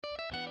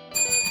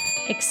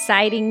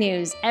Exciting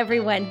news.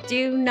 Everyone,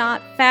 do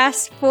not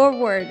fast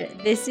forward.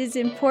 This is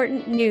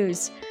important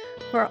news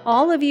for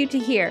all of you to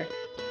hear.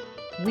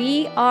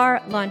 We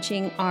are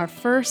launching our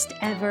first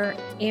ever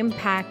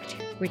Impact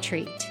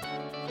Retreat.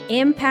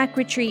 Impact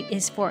Retreat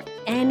is for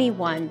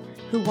anyone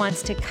who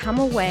wants to come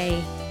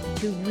away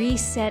to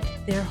reset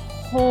their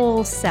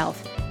whole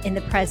self in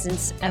the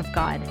presence of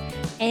God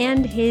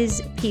and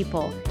His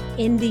people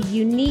in the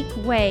unique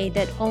way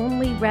that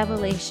only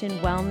Revelation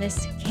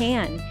Wellness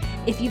can.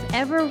 If you've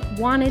ever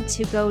wanted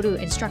to go to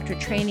instructor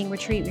training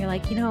retreat, you're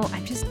like,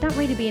 I'm just not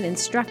ready to be an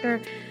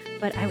instructor,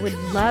 but I would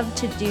love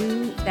to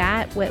do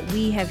that, what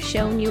we have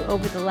shown you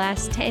over the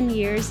last 10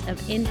 years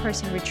of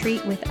in-person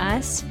retreat with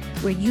us,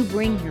 where you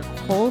bring your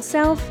whole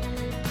self,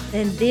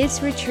 then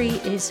this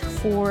retreat is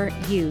for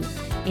you.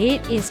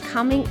 It is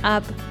coming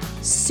up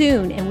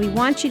soon, and we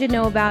want you to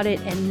know about it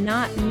and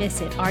not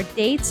miss it. Our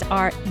dates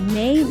are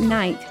May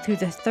 9th through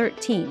the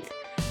 13th.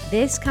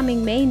 This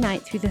coming May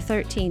 9th through the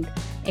 13th,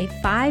 a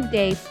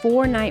 5-day,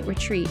 4-night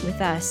retreat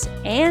with us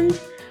and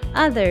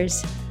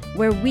others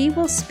where we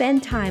will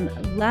spend time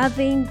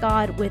loving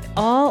God with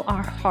all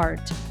our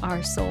heart,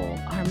 our soul,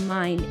 our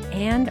mind,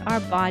 and our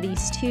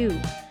bodies too.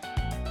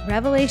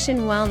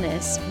 Revelation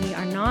Wellness, we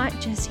are not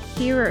just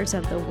hearers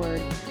of the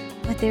word,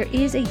 but there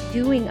is a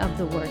doing of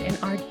the word, and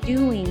our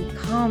doing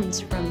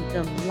comes from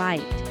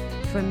delight,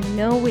 from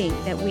knowing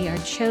that we are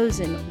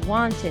chosen,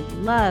 wanted,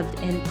 loved,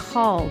 and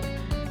called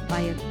by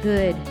a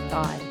good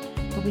God.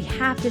 But we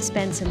have to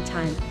spend some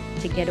time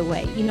to get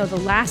away. The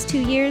last 2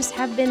 years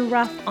have been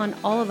rough on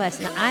all of us,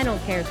 and I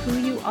don't care who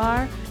you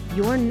are,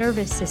 your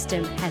nervous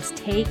system has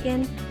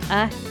taken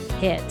a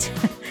hit.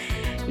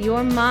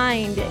 Your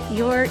mind,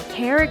 your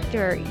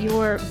character,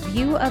 your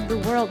view of the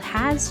world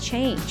has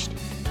changed.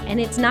 And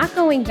it's not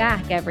going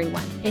back,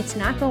 everyone. It's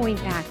not going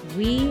back.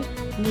 We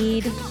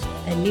need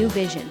a new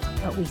vision,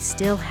 but we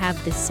still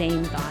have the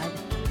same God.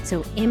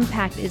 So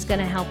Impact is going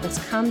to help us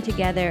come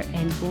together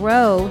and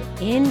grow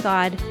in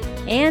God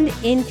and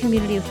in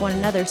community with one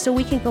another so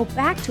we can go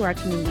back to our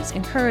communities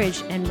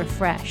encouraged and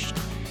refreshed.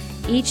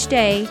 Each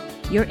day,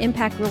 your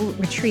Impact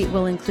Retreat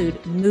will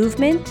include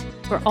movement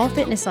for all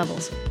fitness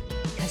levels,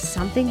 because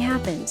something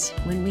happens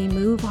when we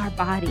move our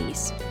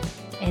bodies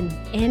and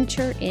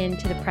enter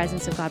into the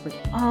presence of God with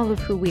all of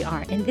who we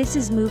are. And this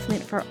is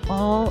movement for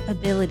all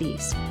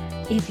abilities.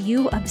 If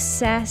you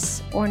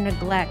obsess or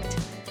neglect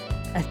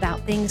about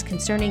things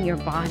concerning your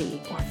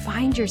body, or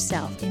find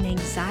yourself in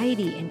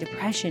anxiety and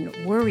depression,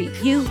 worry,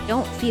 you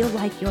don't feel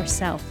like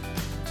yourself,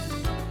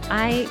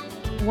 I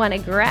want to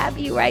grab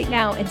you right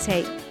now and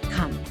say,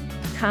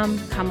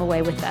 come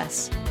away with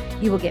us.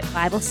 You will get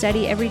Bible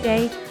study every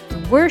day,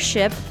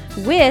 worship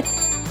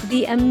with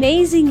the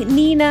amazing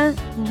Nina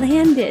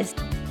Landis,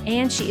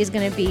 and she is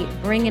going to be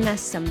bringing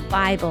us some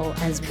Bible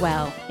as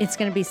well. It's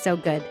going to be so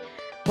good.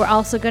 We're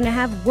also going to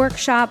have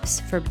workshops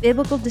for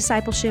biblical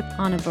discipleship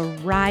on a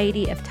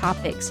variety of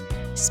topics,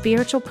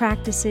 spiritual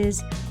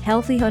practices,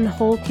 healthy and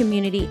whole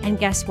community, and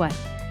guess what?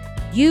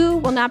 You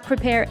will not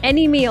prepare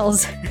any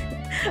meals.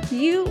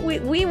 We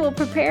will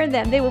prepare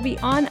them. They will be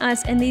on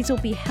us, and these will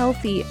be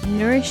healthy,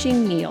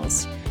 nourishing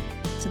meals.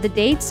 So the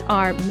dates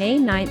are May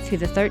 9th through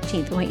the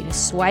 13th. I want you to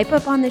swipe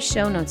up on the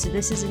show notes. If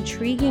this is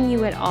intriguing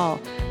you at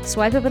all,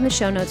 swipe up on the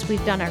show notes.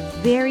 We've done our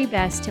very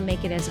best to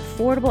make it as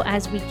affordable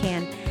as we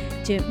can,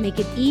 to make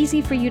it easy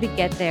for you to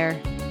get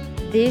there.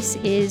 This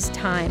is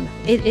time.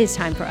 It is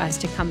time for us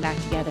to come back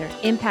together.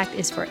 Impact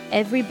is for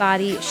every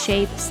body,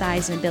 shape,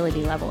 size, and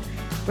ability level.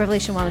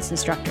 Revelation Wellness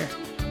Instructor.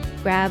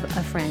 Grab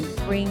a friend.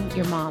 Bring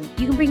your mom.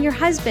 You can bring your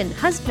husband.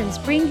 Husbands,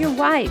 bring your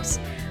wives.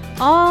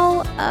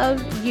 All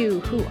of you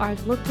who are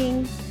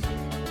looking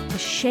to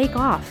shake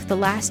off the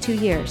last 2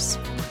 years,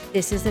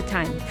 this is the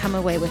time. Come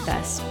away with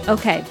us.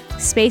 Okay,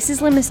 space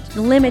is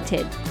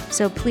limited,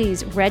 so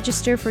please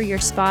register for your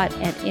spot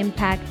at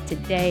Impact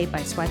today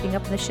by swiping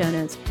up the show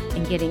notes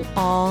and getting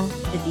all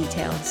the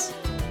details.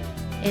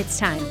 It's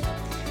time.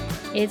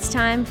 It's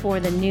time for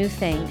the new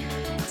thing.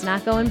 It's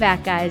not going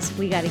back, guys.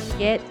 We got to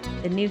get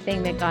the new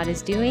thing that God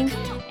is doing,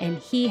 and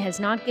He has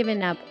not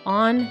given up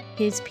on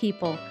His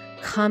people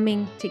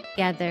coming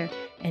together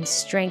and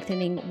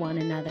strengthening one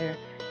another,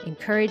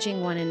 encouraging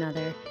one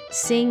another,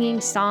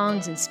 singing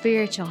songs and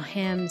spiritual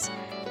hymns.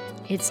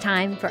 It's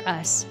time for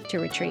us to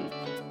retreat.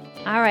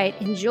 All right,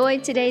 enjoy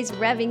today's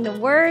Revving the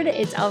Word.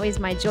 It's always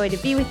my joy to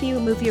be with you.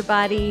 Move your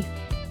body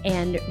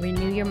and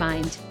renew your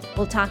mind.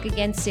 We'll talk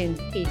again soon.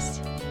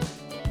 Peace.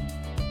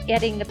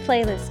 Getting the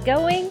playlist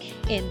going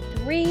in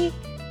 3,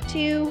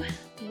 2,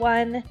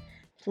 1,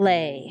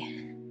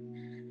 play.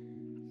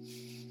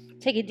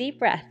 Take a deep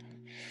breath.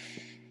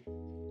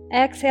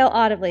 Exhale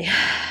audibly.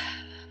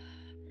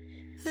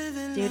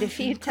 Do it a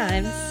few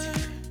times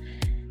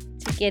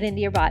to get into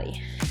your body,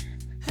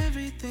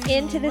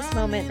 into this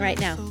moment right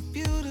now.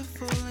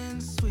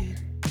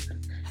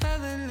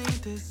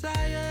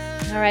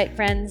 All right,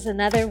 friends,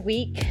 another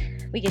week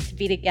we get to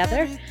be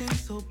together.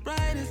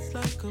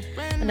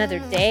 Another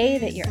day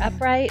that you're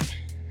upright,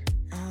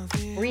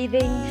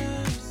 breathing,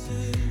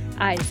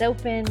 eyes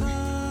open.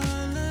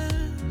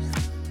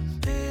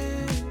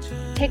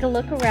 take a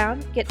look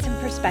around, get some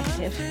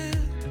perspective.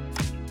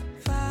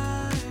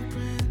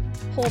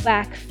 Pull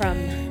back from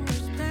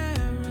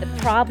the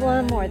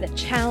problem or the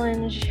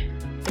challenge,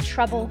 the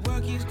trouble.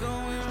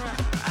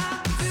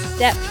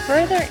 Step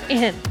further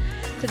in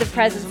to the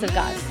presence of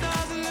God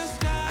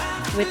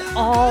with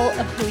all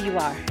of who you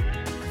are.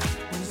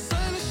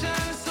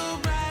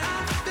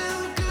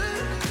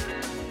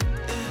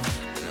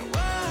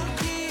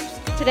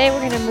 Today we're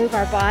going to move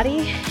our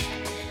body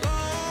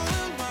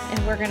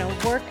and we're going to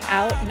work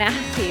out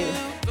Matthew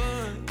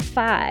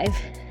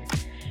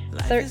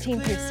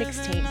 5:13 through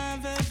 16.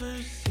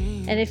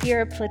 And if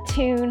you're a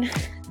platoon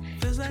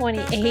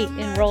 28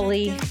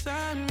 enrollee,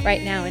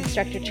 right now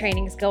instructor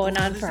training is going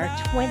on for our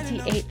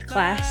 28th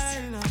class.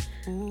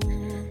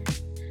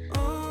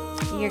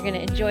 You're going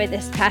to enjoy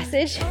this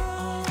passage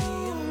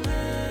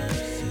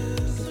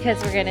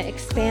because we're going to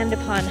expand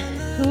upon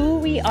who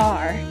we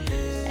are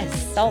as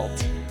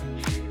salt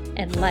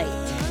and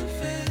light.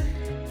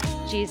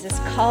 Jesus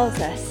calls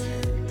us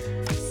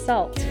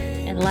salt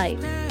and light.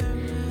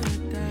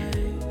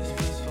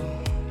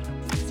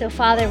 So,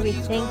 Father, we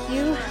thank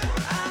you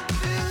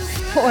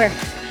for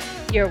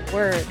your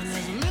words,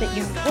 that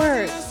your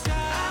words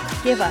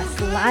give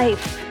us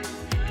life.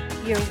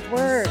 Your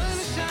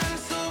words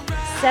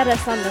set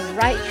us on the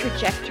right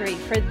trajectory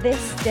for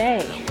this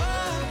day.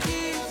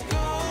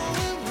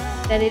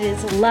 That it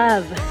is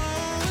love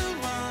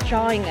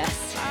drawing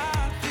us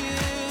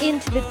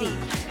into the deep,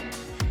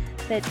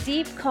 that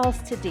deep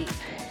calls to deep.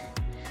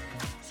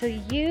 So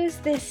use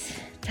this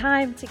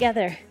time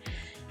together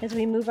as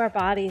we move our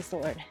bodies,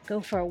 Lord. Go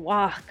for a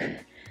walk,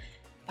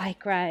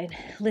 bike ride,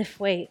 lift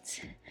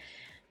weights,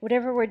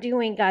 whatever we're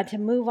doing, God, to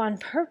move on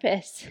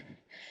purpose.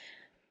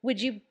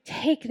 Would you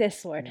take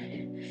this, Lord,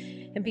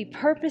 and be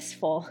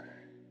purposeful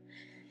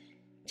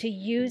to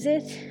use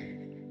it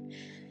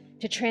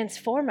to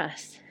transform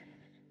us?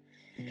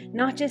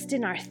 Not just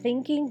in our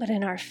thinking, but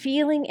in our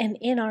feeling and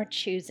in our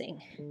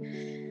choosing.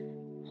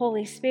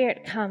 Holy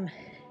Spirit, come.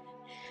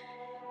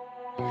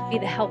 Be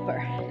the helper.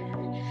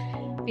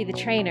 Be the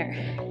trainer.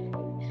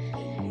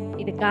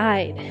 Be the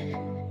guide.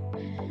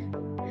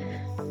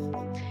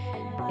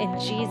 In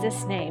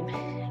Jesus' name,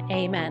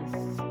 amen.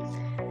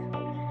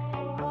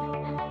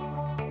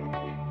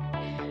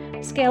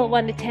 Scale of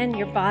 1 to 10,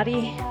 your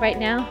body right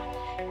now,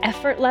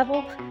 effort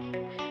level,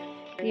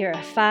 you're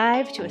a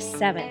 5 to a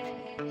 7.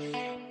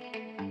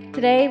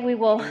 Today we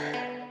will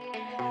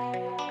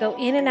go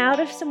in and out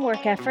of some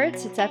work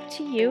efforts. It's up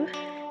to you.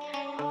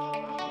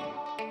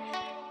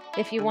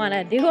 If you want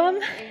to do them,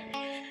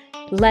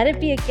 let it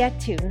be a get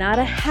to, not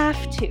a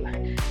have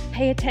to.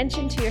 Pay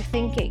attention to your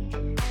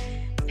thinking.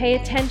 Pay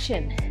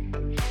attention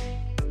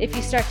if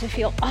you start to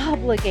feel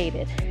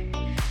obligated.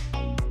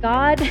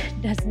 God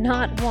does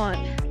not want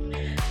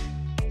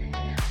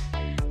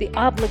the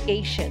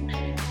obligation.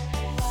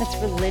 That's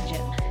religion.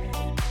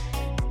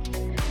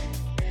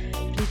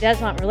 He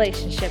does want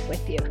relationship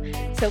with you.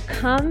 So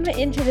come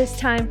into this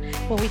time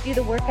when we do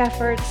the work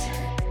efforts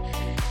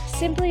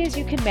simply as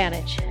you can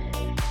manage.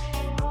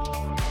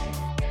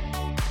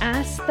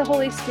 Ask the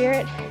Holy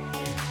Spirit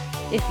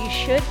if you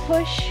should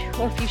push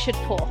or if you should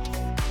pull.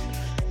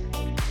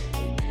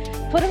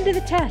 Put them to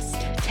the test.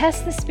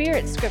 Test the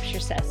Spirit, Scripture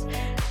says.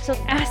 So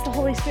ask the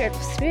Holy Spirit,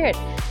 Spirit,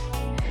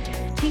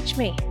 teach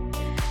me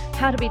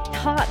how to be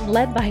taught and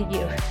led by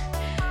you.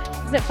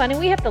 Isn't it funny?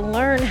 We have to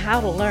learn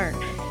how to learn.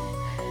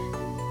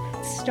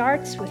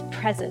 Starts with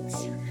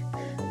presence.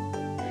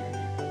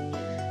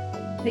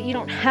 That you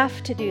don't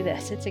have to do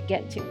this, it's a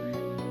get to.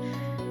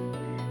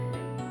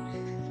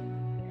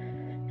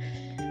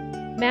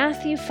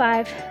 Matthew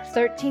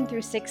 5:13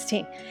 through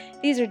 16.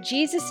 These are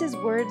Jesus'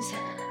 words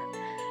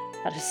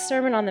out of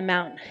Sermon on the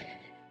Mount.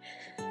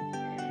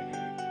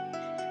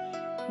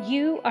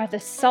 You are the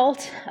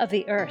salt of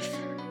the earth.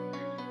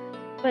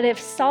 But if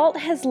salt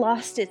has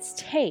lost its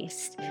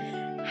taste,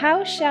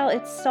 how shall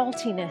its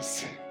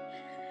saltiness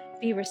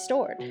be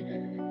restored?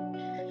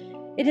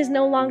 It is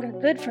no longer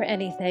good for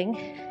anything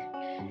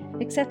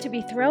except to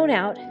be thrown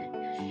out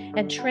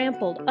and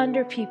trampled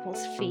under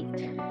people's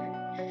feet.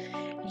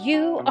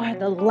 You are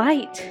the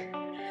light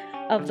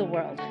of the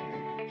world.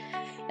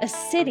 A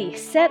city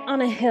set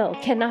on a hill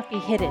cannot be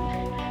hidden,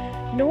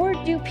 nor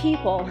do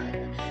people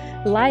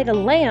light a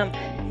lamp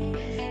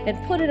and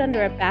put it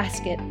under a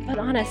basket, but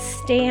on a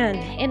stand,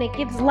 and it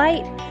gives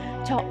light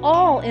to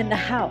all in the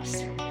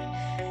house.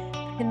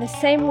 In the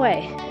same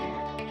way,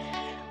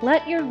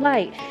 let your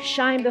light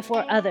shine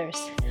before others,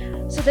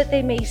 so that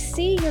they may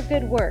see your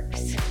good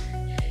works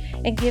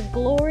and give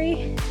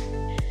glory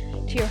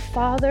to your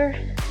Father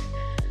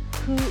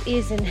who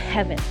is in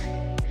heaven.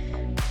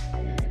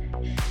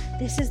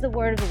 This is the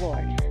word of the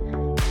Lord.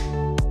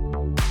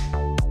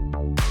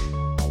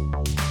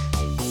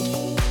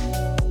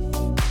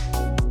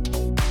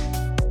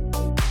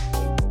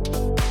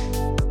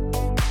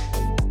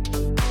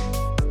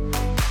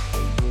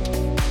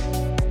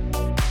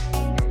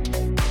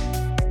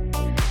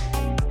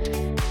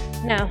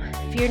 Now,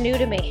 if you're new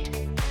to me,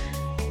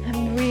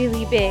 I'm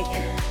really big.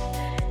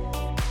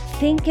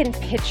 Think in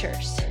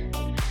pictures.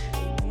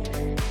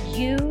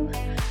 you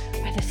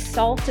are the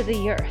salt of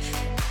the earth.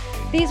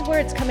 These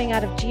words coming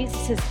out of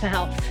Jesus'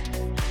 mouth,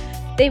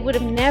 they would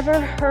have never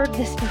heard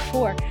this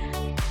before.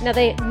 Now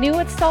they knew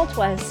what salt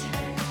was,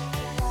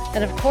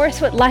 and of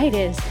course what light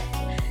is,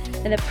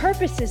 and the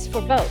purpose is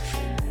for both.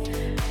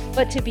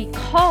 But to be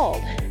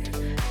called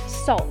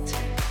salt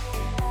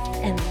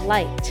and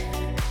light,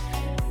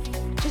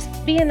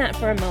 just be in that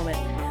for a moment.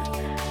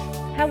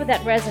 How would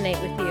that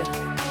resonate with you?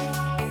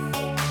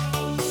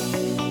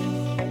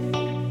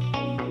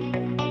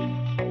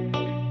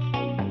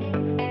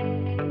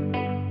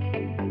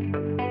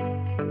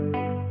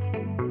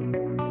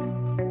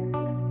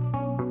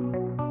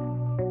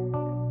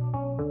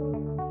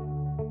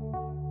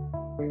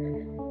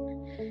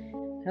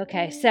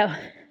 Okay, so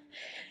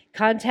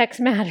context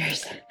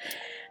matters.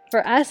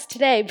 For us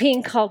today,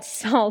 being called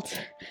salt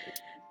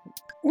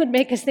would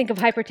make us think of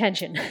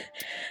hypertension.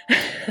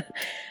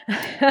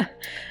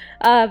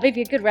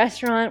 Maybe a good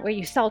restaurant where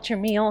you salt your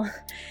meal.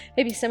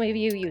 Maybe some of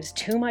you use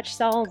too much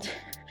salt,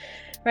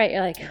 right?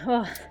 You're like,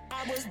 oh,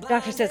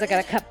 doctor says I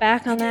gotta cut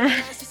back on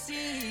that.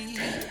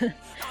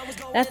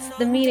 That's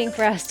the meaning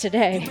for us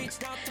today.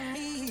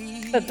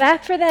 But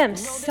back for them,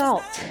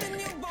 salt.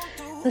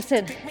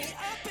 Listen,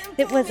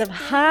 it was of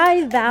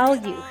high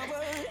value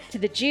to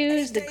the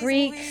Jews, the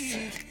Greeks,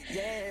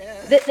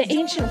 the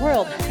ancient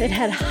world. It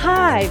had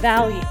high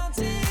value.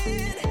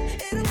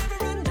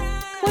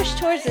 Push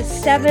towards a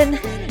 7,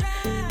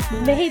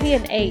 maybe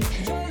an 8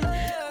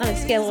 on a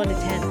scale of 1 to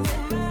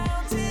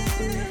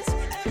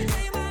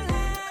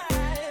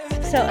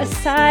 10. So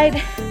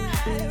aside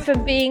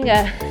from being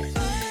a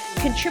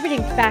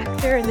contributing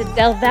factor in the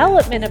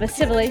development of a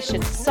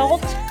civilization,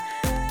 salt,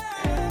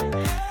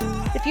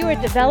 if you were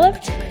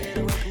developed,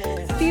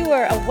 if you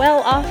were a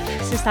well-off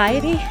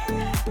society,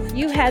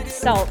 you had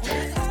salt.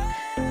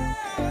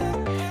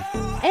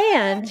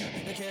 And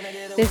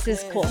this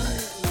is cool.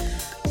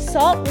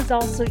 Salt was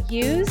also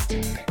used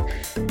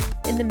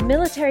in the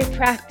military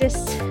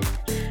practice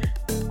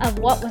of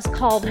what was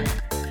called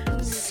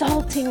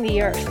salting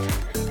the earth.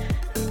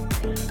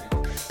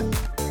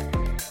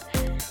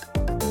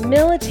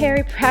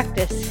 Military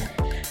practice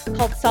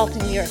called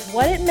salting the earth.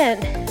 What it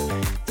meant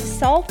to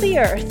salt the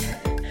earth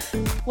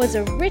was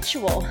a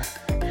ritual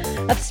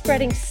of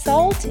spreading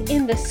salt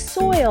in the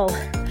soil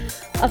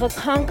of a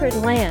conquered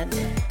land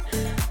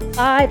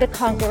by the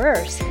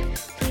conquerors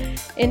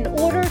in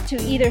order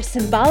to either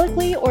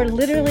symbolically or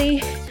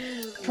literally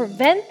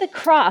prevent the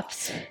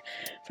crops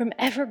from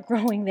ever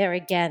growing there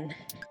again,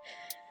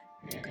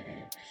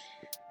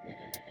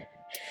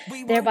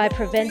 thereby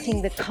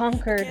preventing the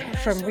conquered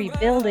from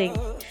rebuilding.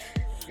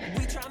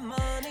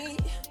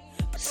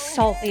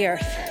 Salt the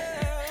earth.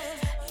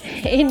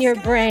 In your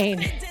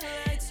brain,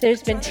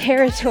 there's been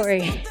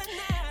territory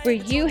where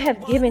you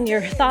have given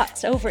your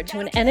thoughts over to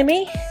an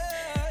enemy,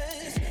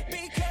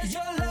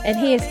 and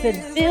he has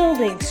been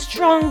building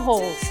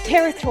strongholds,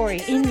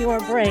 territory in your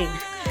brain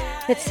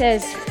that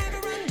says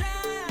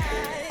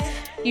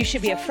you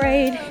should be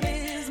afraid,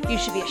 you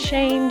should be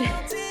ashamed,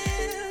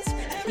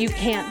 you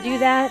can't do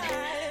that,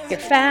 you're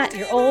fat,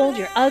 you're old,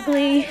 you're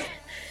ugly,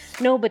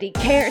 nobody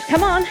cares.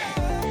 Come on.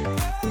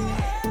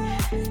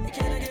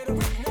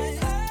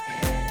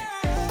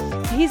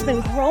 He's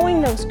been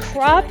growing those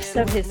crops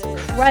of his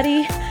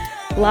cruddy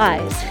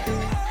lies.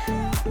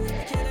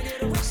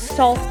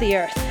 Salt the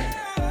earth.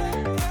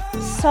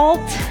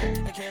 Salt.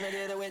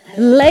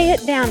 Lay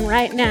it down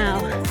right now.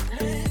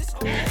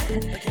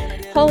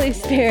 Holy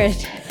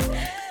Spirit.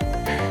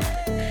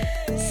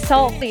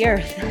 Salt the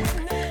earth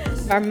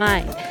of our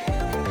mind.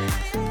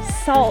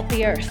 Salt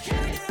the earth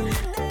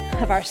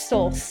of our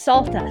soul.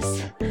 Salt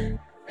us.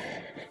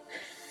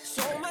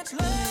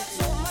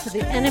 So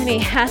the enemy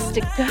has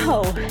to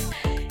go.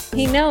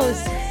 He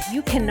knows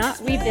you cannot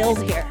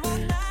rebuild here.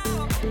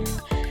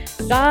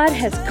 God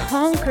has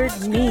conquered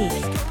me.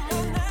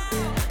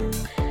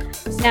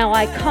 Now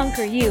I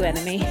conquer you,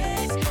 enemy.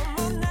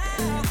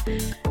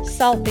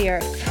 Salt the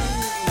earth.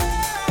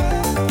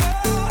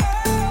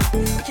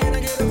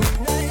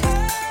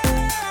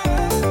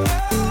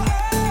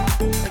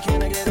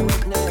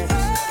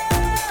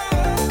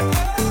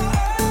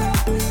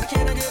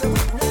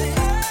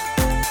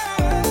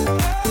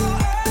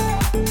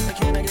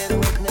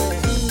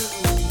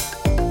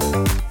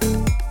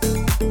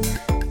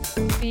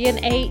 Be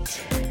an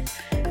 8.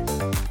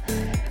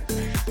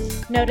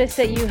 Notice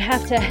that you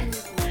have to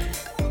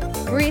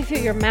breathe through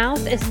your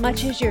mouth as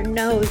much as your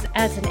nose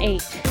as an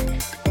 8.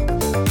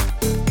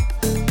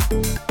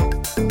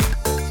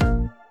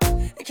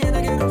 Can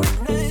I get a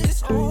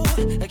witness? Oh,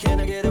 can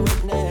I get a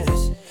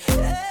witness?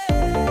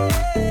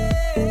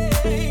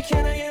 Hey,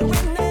 can I get a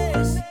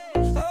witness?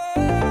 Oh,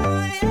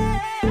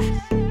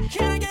 yeah.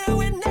 Can I get a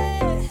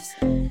witness?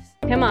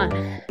 Come on.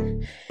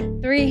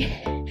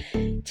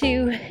 3,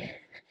 2,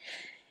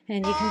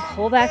 and you can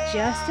pull back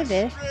just a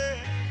bit.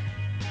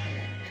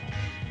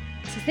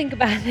 So think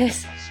about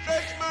this.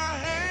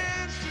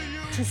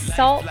 To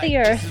salt the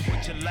earth,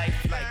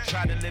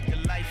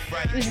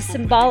 it was a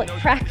symbolic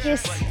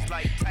practice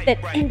that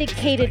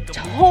indicated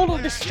total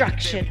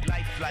destruction,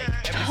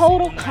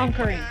 total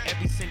conquering.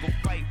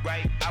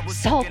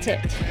 Salt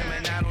it.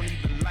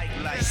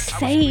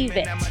 Save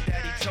it.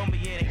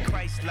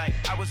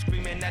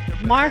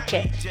 Mark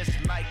it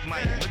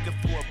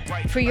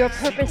for your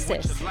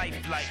purposes.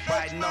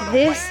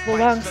 This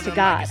belongs to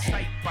God.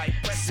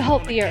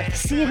 Salt the earth.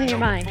 See it in your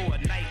mind.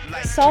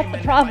 Salt the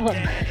problem.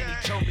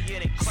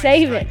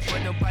 Save it.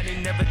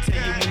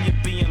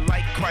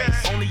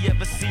 Only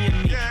ever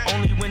seeing me,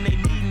 only when they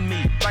need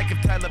me. Like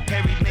if Tyler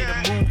Perry made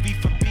a movie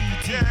for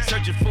BT,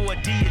 searching for a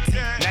deity.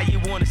 Now you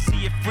wanna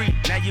see it free.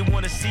 Now you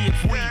wanna see it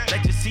free.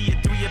 Let you see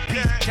it 3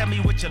 apiece. Tell me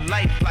what your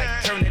life like.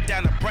 Turn it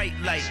down a bright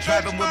light.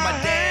 Driving with my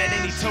dad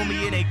and he told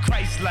me it ain't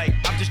Christ-like.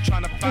 I'm just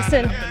trying to find.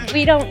 Listen,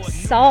 we don't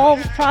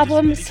solve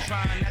problems,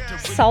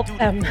 solve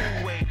them.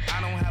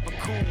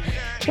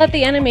 Let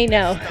the enemy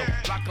know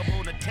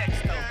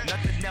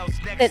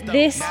that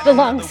this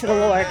belongs to the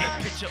Lord.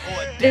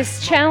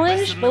 This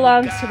challenge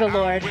belongs to the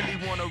Lord.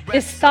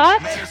 This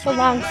thought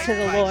belongs to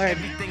the Lord.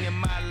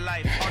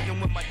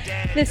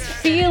 This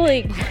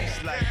feeling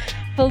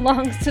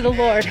belongs to the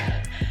Lord.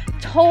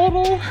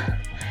 Total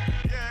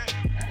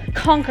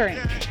conquering.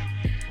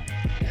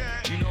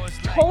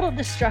 Total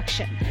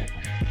destruction.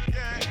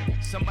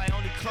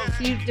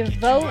 You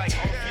devote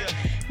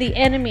the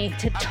enemy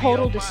to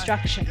total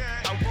destruction.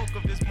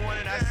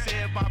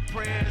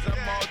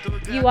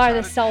 You are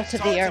the salt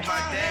of the earth.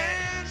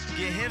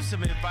 Give him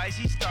some advice,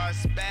 he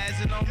starts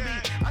spazzing on me.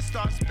 I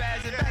start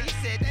spazzing back, he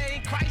said, they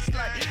ain't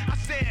Christ-like. I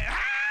said,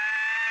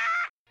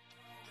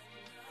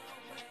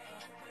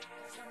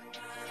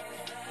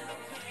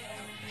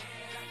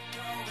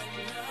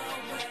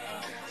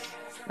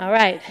 All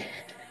right,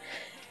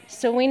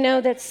 so we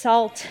know that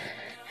salt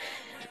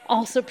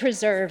also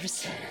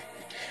preserves.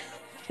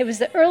 It was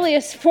the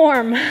earliest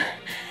form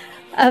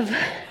of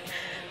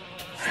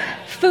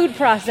food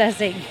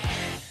processing.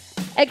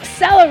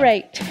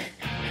 Accelerate.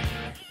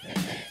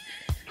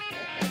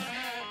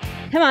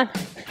 Come on.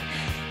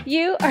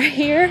 You are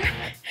here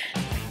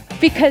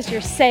because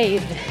you're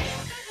saved.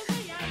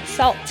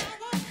 Salt.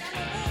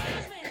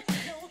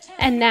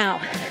 And now,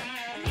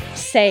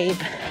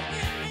 save.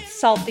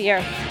 Salt the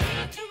earth.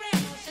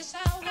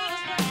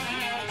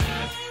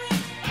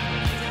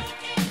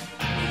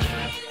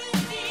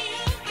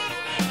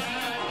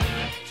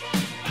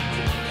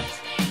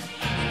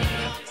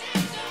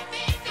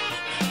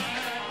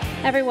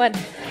 Everyone,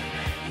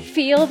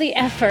 feel the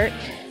effort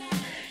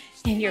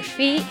in your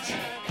feet,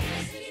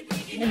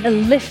 in the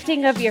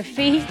lifting of your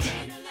feet,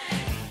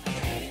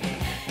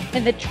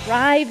 and the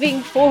driving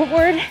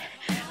forward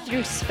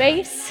through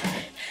space.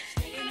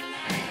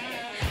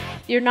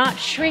 You're not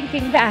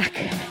shrinking back.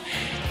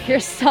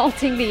 You're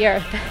salting the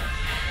earth.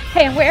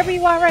 Hey, and wherever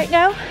you are right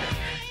now,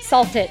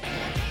 salt it.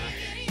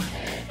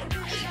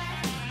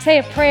 Say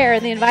a prayer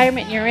in the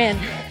environment you're in.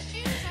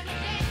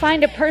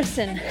 Find a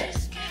person.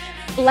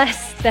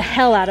 Bless the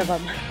hell out of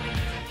them.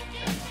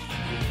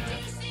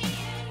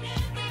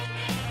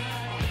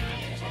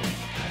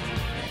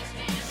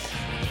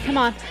 Come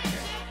on.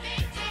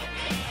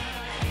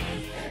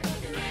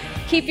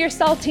 Keep your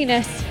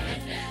saltiness.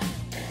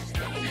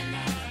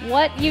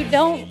 What you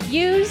don't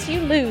use,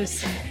 you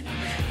lose.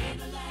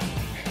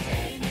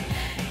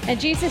 And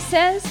Jesus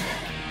says,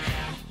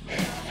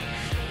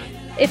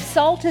 if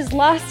salt has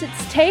lost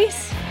its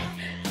taste,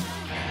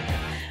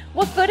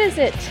 what good is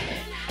it?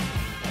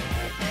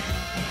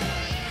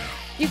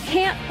 You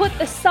can't put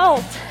the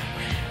salt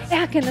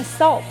back in the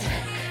salt.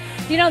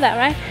 You know that,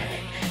 right?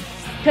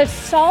 Because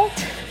salt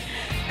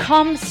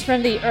comes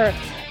from the earth.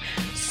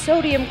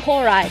 Sodium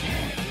chloride.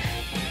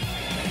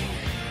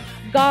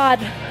 God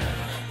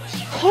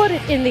put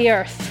it in the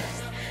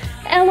earth.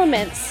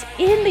 Elements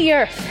in the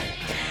earth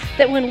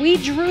that when we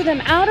drew them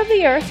out of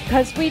the earth,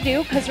 because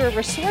we're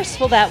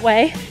resourceful that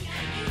way,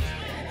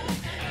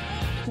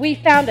 we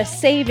found a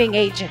saving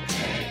agent.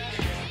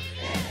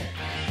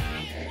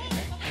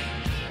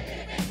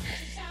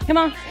 Come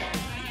on.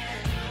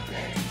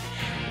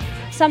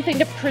 Something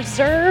to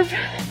preserve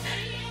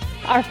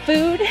our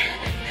food,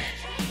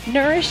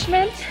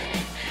 nourishment.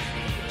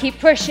 Keep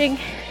pushing.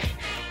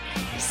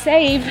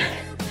 Save.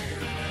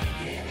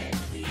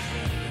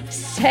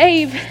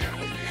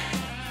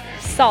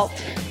 Salt.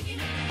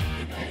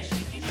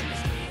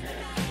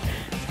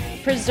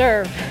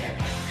 Preserve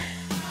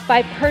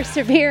by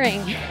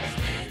persevering.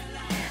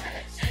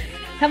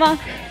 Come on.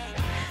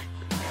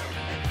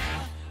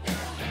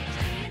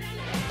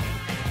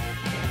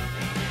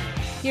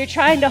 You're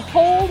trying to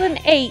hold an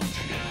 8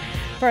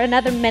 for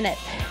another minute.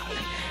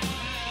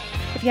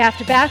 If you have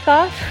to back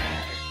off,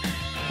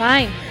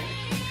 fine.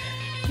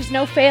 There's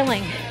no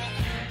failing,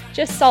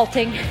 just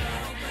salting.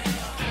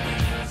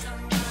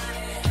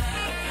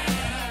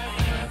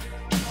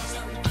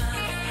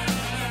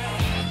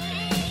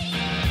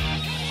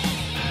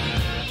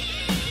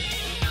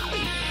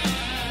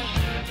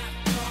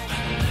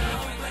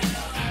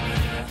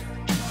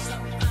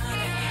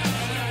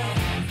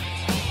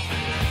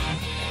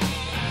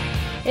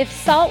 If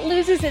salt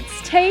loses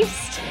its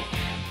taste,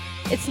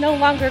 it's no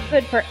longer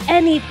good for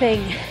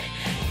anything.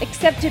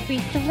 except to be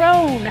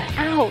thrown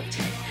out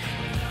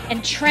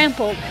and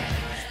trampled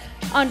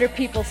under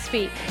people's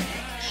feet.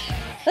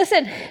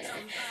 Listen,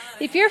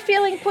 if you're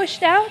feeling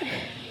pushed out,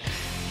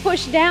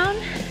 pushed down,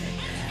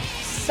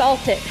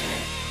 salt it.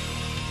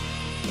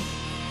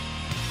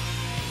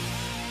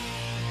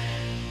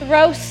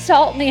 Throw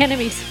salt in the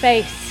enemy's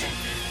face.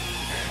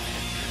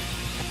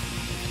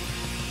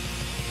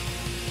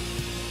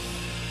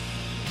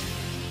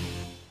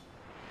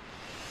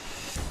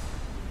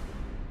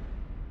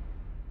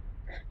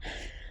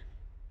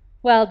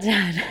 Well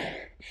done.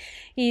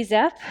 Ease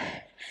up.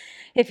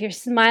 If you're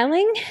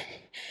smiling,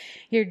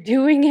 you're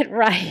doing it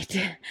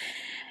right.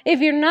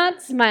 If you're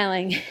not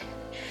smiling,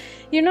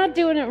 you're not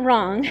doing it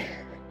wrong,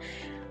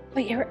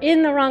 but you're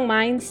in the wrong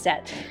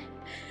mindset.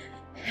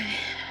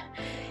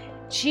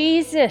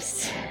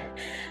 Jesus,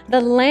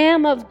 the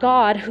Lamb of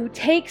God who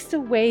takes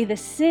away the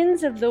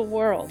sins of the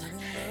world.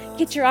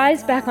 Get your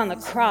eyes back on the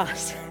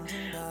cross.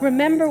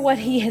 Remember what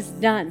he has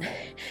done.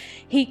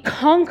 He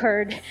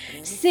conquered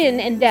sin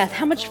and death.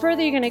 How much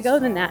further are you going to go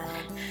than that?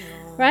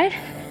 Right?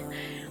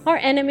 Our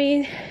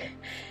enemy,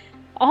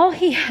 all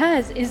he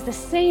has is the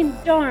same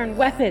darn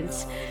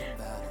weapons.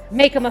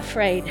 Make them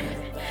afraid.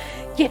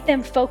 Get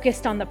them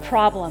focused on the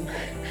problem.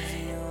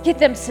 Get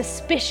them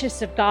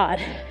suspicious of God.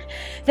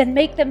 Then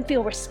make them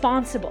feel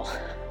responsible.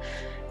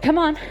 Come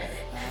on.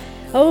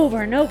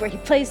 Over and over, he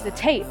plays the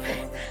tape.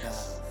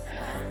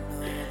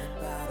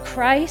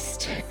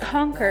 Christ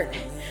conquered.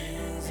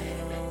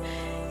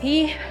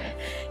 He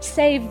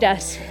saved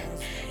us.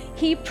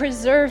 He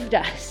preserved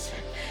us.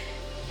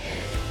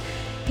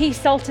 He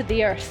salted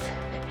the earth.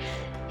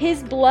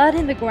 His blood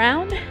in the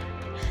ground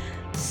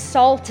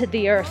salted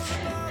the earth.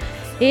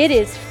 It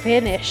is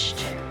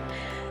finished.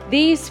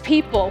 These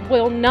people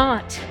will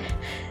not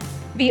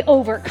be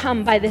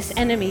overcome by this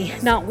enemy,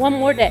 not one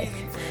more day.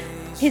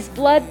 His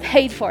blood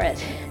paid for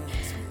it.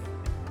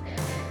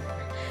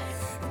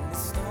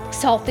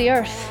 Salt the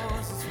earth.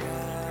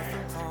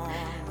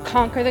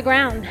 Conquer the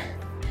ground.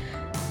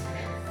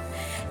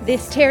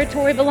 This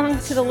territory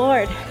belongs to the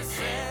Lord.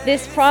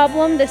 This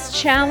problem,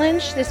 this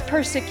challenge, this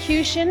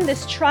persecution,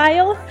 this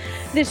trial,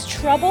 this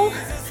trouble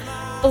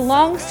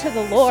belongs to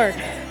the Lord.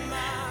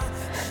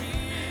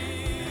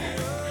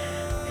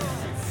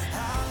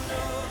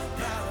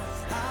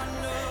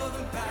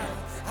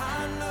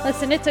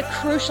 Listen, it's a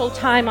crucial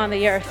time on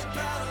the earth.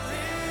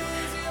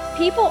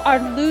 People are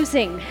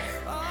losing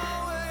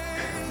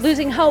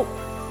hope.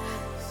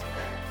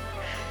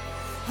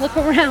 Look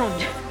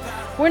around.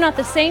 We're not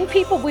the same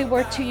people we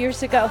were 2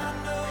 years ago.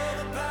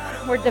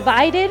 We're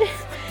divided,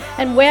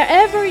 and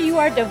wherever you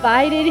are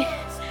divided,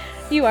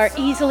 you are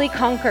easily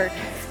conquered.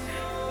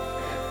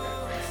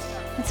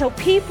 And so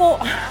people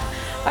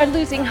are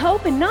losing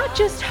hope, and not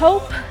just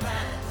hope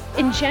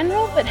in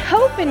general, but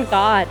hope in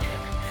God.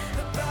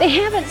 They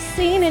haven't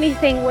seen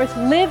anything worth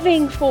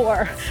living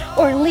for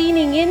or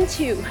leaning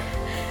into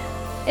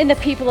in the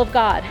people of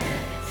God.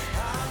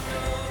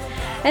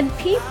 And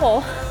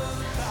people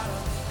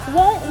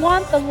won't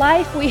want the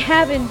life we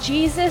have in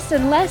Jesus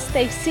unless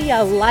they see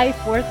a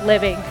life worth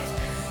living.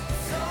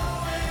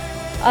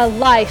 A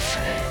life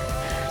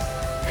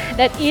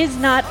that is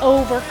not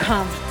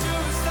overcome.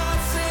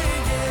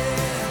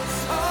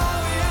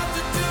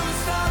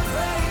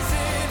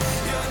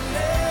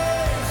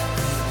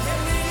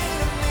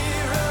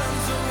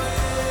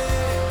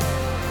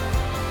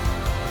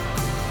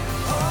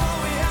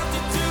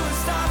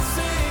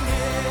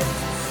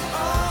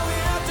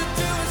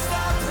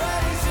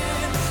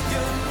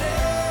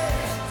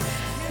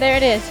 There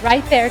it is,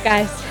 right there,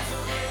 guys.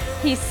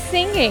 He's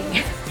singing.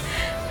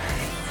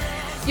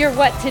 You're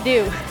what to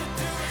do.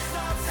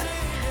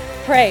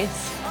 Praise.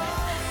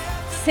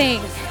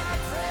 Sing.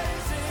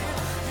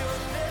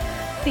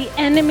 The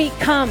enemy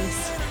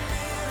comes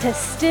to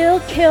still,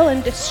 kill,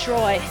 and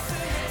destroy,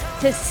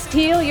 to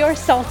steal your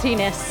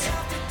saltiness.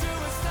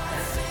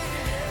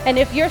 And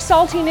if your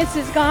saltiness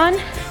is gone,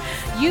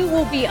 you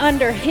will be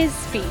under his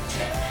feet.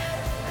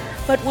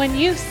 But when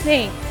you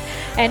sing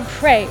and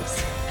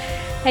praise,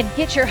 and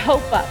get your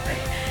hope up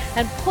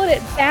and put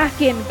it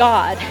back in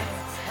God.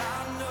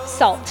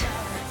 Salt.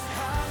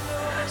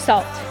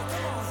 Salt.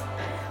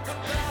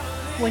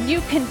 When you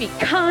can be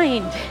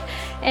kind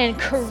and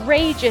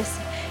courageous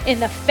in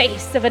the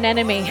face of an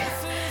enemy,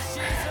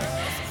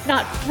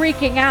 not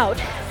freaking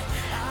out,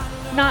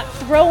 not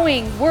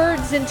throwing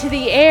words into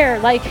the air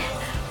like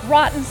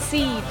rotten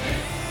seed.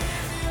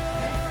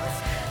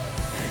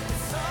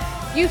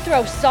 You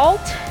throw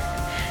salt,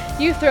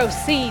 you throw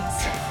seeds.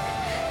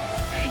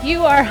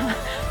 You are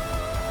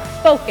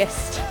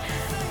focused.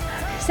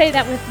 Say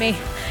that with me.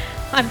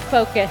 I'm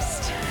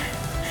focused.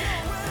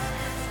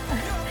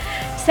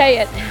 Say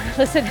it.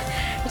 Listen,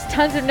 there's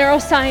tons of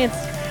neuroscience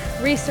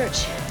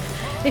research.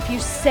 If you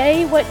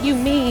say what you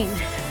mean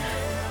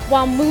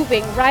while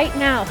moving right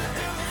now,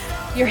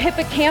 your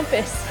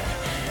hippocampus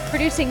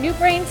producing new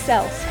brain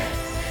cells.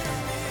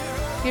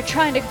 You're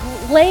trying to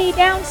lay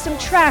down some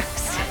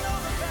tracks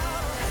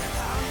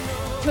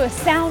to a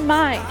sound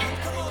mind.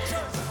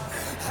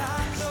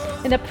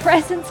 In the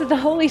presence of the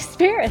Holy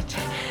Spirit,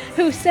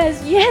 who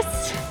says,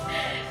 yes,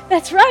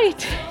 that's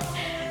right.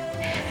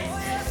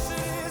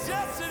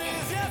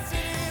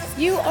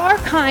 You are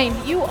kind.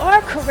 You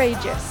are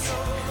courageous.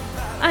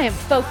 I am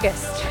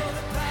focused.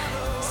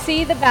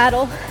 See the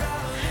battle.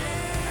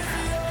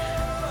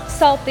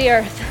 Salt the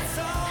earth.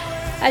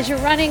 As you're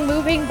running,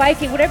 moving,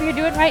 biking, whatever you're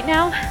doing right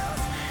now,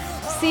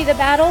 see the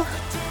battle,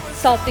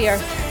 salt the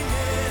earth.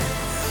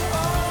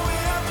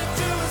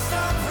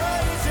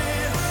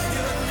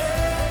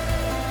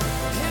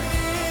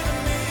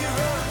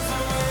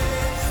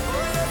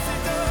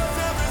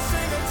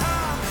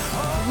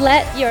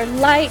 Let your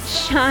light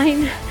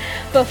shine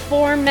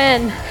before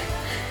men.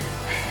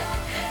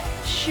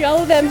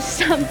 Show them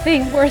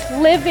something worth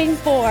living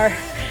for.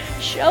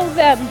 Show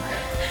them.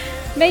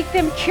 Make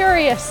them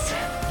curious.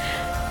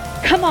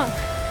 Come on.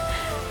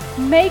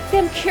 Make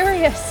them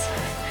curious.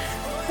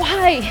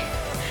 Why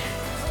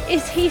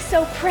is he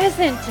so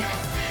present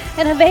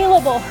and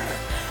available?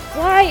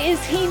 Why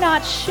is he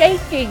not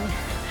shaking?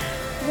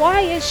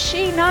 Why is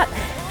she not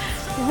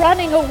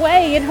running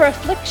away in her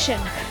affliction?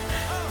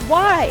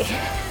 Why?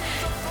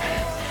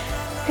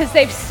 Because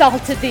they've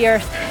salted the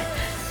earth.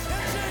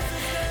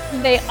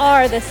 They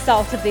are the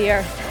salt of the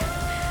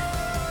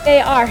earth.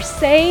 They are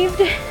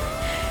saved,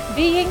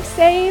 being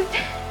saved,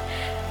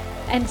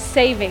 and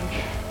saving.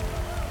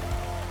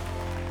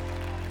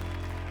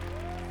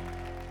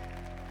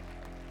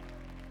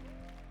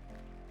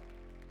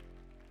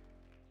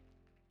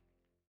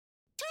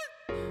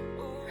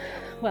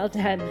 Well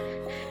done.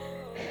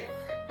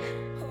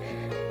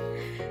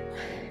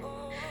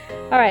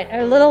 All right,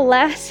 our little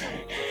last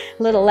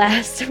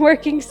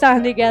working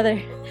song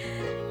together.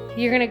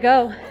 You're gonna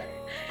go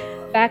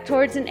back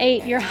towards an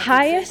 8, your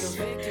highest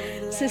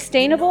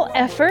sustainable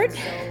effort.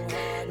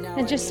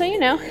 And just so you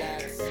know,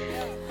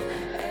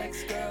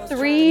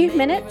 3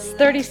 minutes,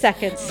 30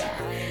 seconds.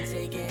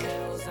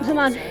 Come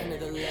on,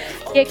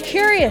 get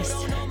curious.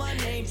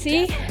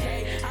 See,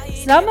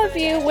 some of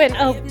you went,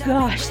 oh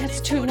gosh,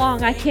 that's too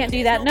long, I can't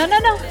do that. No.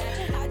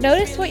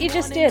 Notice what you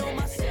just did.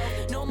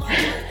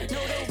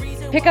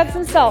 Pick up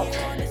some salt.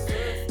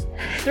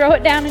 Throw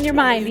it down in your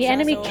mind. The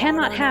enemy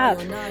cannot have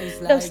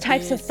those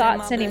types of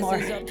thoughts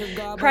anymore.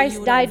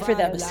 Christ died for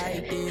those.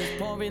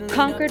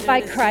 Conquered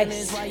by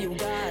Christ.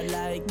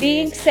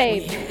 Being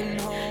saved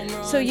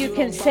so you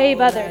can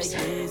save others.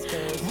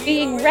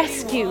 Being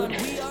rescued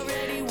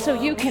so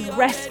you can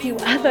rescue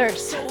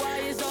others.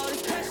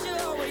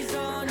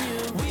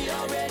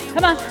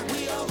 Come on.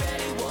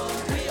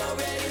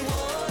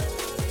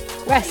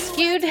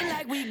 Rescued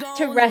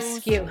to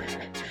rescue.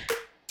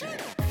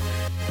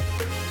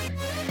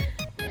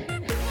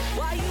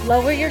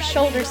 Lower your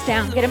shoulders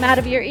down. Get them out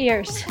of your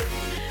ears.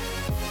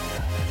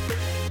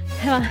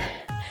 Come on.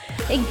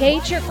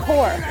 Engage your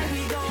core.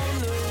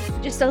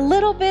 Just a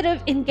little bit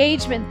of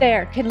engagement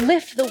there can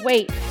lift the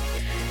weight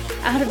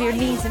out of your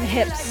knees and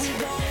hips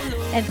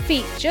and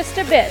feet just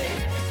a bit.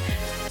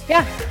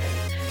 Yeah.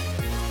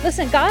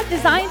 Listen, God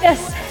designed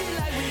us.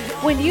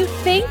 When you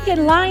think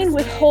in line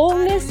with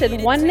wholeness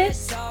and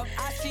oneness,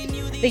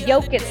 the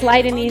yoke gets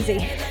light and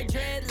easy.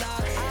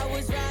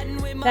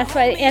 That's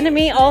why the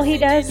enemy, all he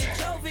does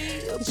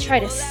is try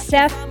to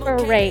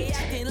separate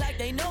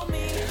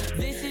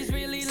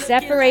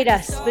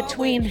us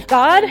between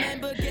God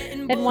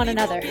and one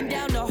another.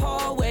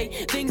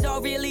 Things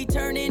are really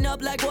turning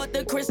up like what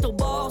the crystal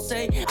ball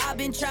say. I've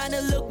been trying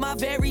to look my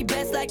very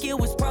best like it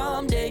was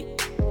prom day.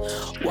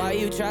 Why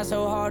you try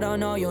so hard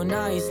on all your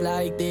nights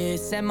like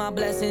this? Send my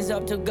blessings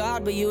up to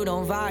God, but you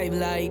don't vibe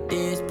like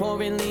this.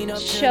 Pouring lean up.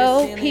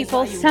 Show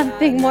people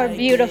something more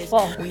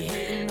beautiful.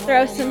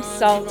 Throw some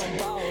salt.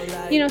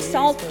 You know,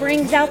 salt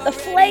brings out the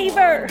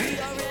flavor.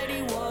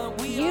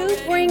 You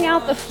bring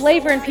out the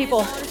flavor in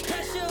people.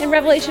 In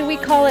Revelation, we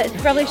call it,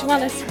 Revelation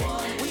Wellness,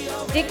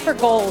 dig for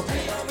gold.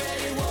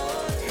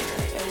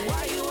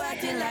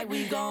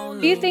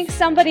 Do you think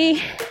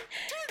somebody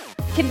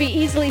can be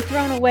easily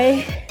thrown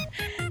away?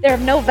 They're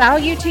of no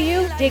value to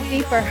you? Dig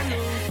deeper.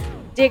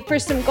 Dig for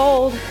some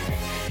gold.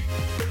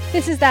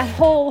 This is that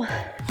whole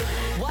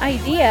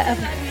idea of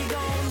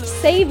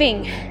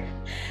saving.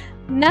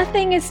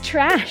 Nothing is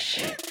trash.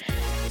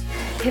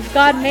 If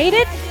God made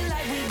it,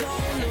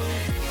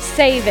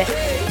 save it.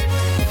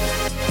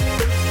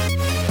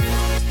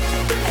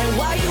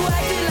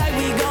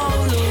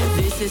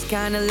 This is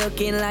kinda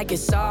looking like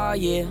it's all,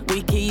 yeah.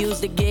 We can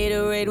use the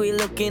Gatorade, we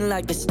looking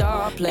like the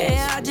star players.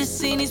 Yeah, I just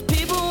seen these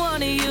people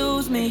wanna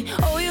use me.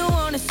 Oh, you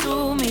wanna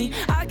sue me?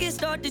 I can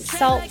start to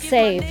salt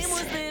saves.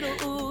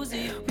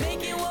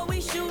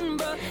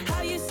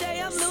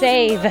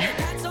 Save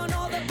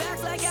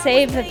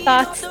the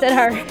thoughts that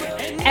are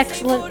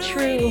excellent,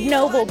 true,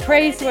 noble,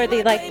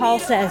 praiseworthy, like Paul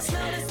says.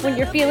 When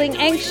you're feeling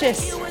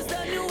anxious.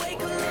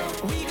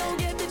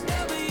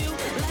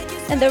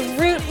 And the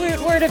root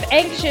word of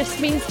anxious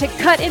means to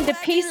cut into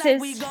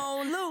pieces.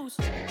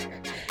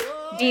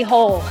 Be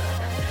whole.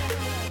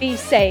 Be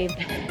saved.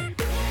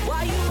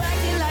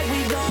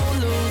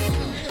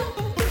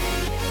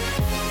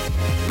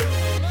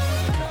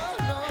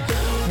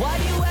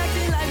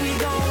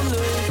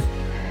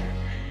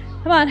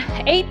 Come Come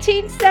on,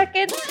 18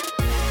 seconds.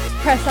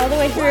 Press all the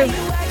way through.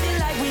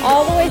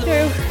 All the way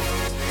through.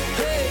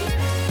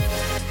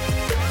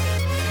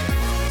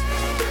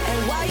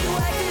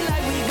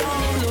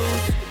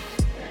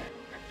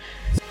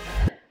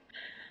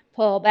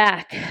 Pull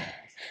back.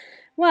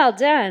 Well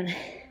done.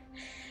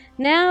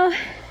 Now,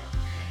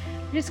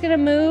 we're just gonna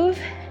move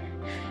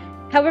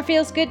however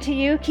feels good to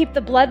you. Keep the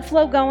blood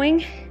flow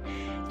going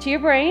to your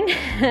brain.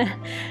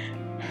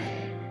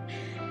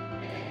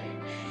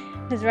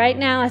 Because right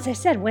now, as I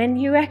said, when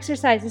you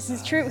exercise, this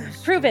is true,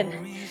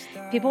 proven.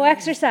 People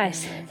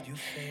exercise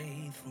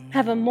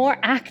have a more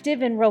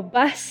active and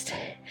robust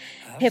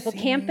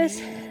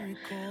hippocampus.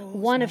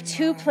 One of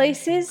two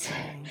places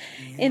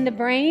in the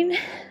brain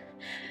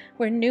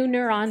where new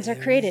neurons are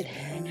created,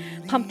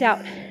 pumped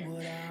out.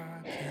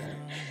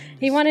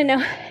 You want to know,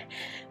 I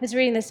was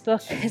reading this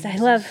book because I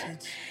love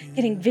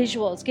getting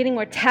visuals, getting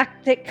more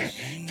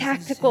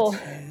tactical,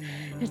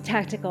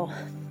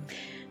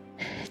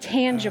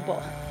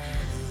 tangible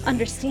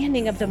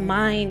understanding of the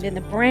mind and the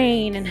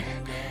brain and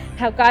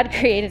how God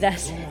created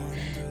us.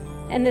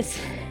 And this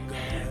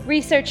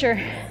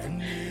researcher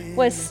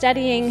was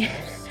studying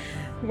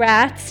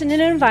rats in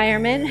an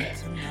environment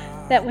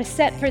that was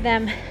set for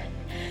them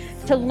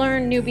to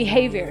learn new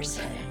behaviors.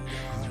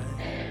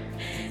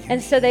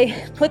 And so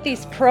they put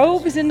these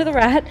probes into the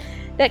rat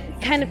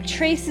that kind of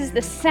traces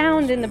the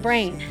sound in the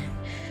brain.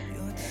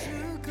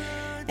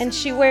 And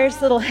she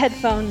wears little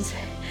headphones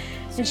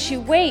and she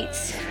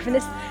waits for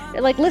this,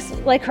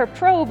 like her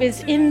probe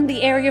is in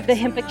the area of the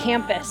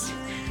hippocampus,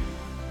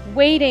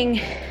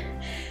 waiting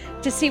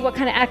to see what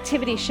kind of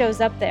activity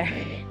shows up there.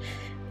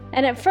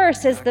 And at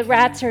first, as the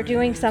rats are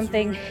doing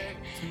something,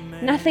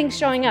 nothing's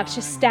showing up, it's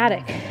just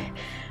static,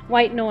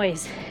 white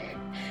noise.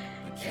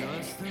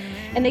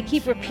 And they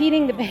keep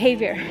repeating the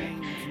behavior,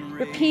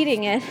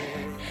 repeating it,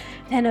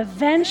 and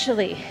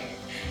eventually,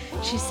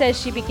 she says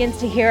she begins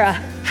to hear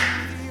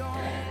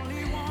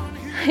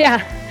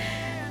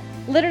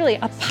literally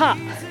a pop.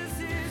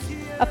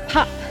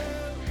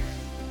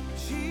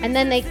 And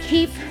then they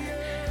keep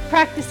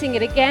practicing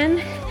it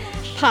again,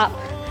 pop,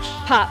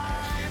 pop,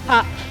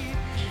 pop.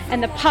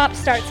 And the pop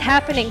starts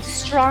happening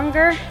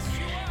stronger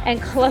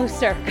and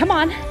closer. Come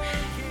on,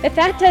 if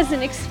that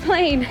doesn't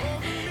explain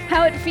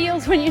how it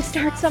feels when you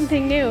start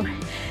something new.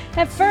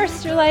 At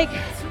first you're like,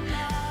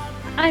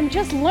 I'm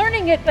just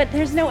learning it, but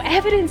there's no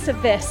evidence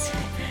of this.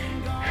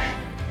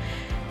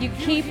 You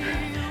keep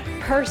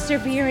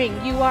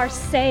persevering, you are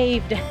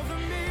saved.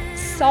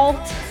 Salt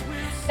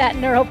that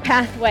neural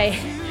pathway,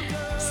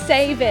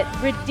 save it,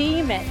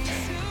 redeem it.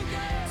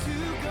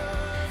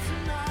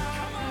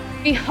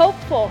 Be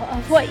hopeful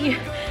of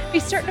be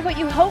certain of what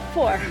you hope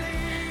for.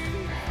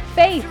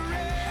 Faith.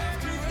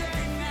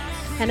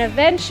 And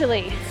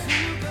eventually,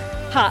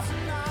 pop,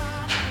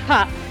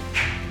 pop,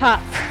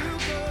 pop.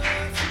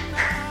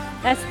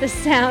 That's the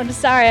sound.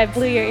 Sorry, I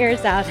blew your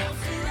ears out.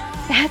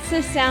 That's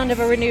the sound of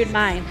a renewed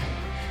mind.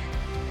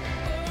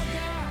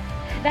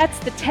 That's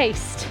the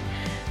taste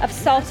of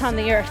salt on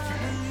the earth.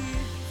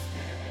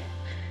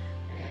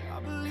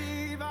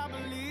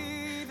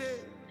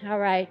 All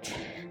right.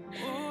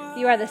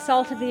 You are the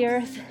salt of the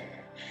earth.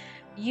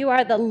 You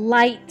are the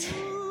light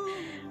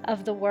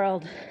of the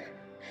world.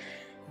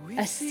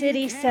 A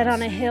city set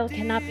on a hill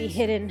cannot be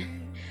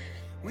hidden.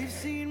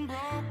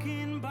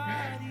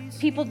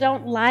 People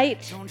don't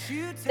light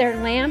their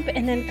lamp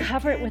and then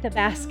cover it with a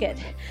basket.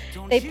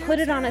 They put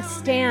it on a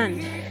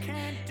stand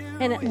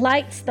and it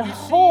lights the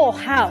whole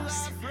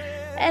house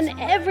and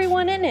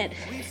everyone in it.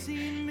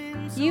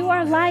 You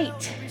are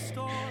light.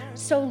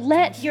 So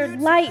let your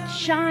light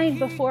shine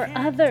before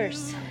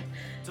others.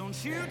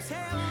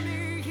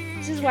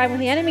 This is why when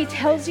the enemy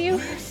tells you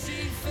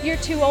you're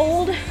too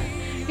old,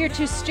 you're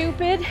too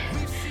stupid,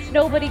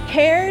 nobody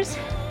cares,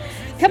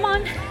 come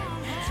on,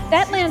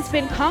 that land's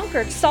been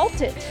conquered.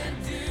 Salt it.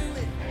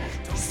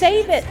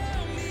 Save it.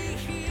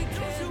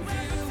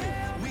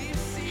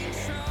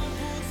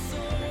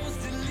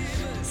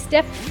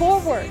 Step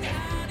forward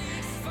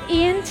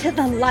into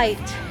the light.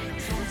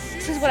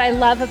 This is what I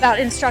love about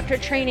instructor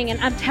training,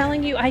 and I'm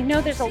telling you, I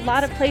know there's a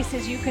lot of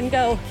places you can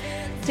go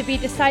to be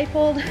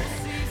discipled,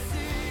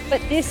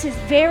 but this is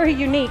very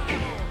unique.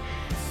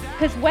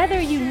 Because whether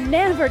you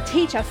never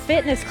teach a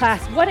fitness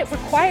class, what it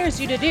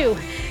requires you to do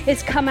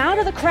is come out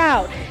of the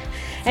crowd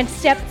and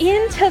step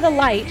into the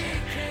light,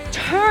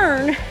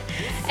 turn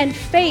and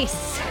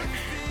face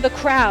the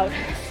crowd.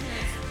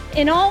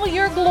 In all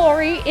your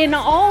glory, in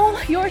all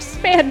your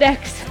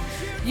spandex,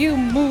 you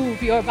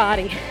move your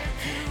body.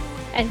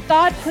 And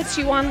God puts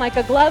you on like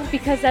a glove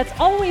because that's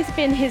always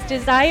been his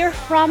desire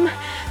from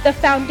the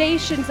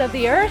foundations of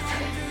the earth.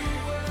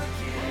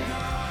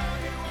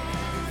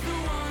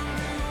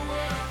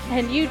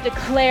 And you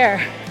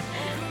declare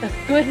the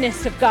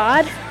goodness of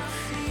God.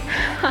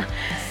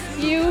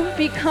 You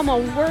become a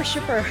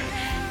worshiper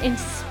in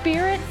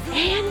spirit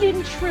and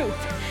in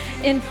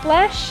truth, in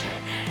flesh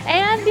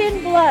and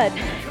in blood.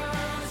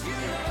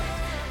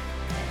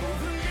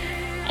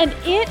 And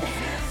you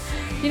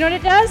know what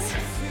it does?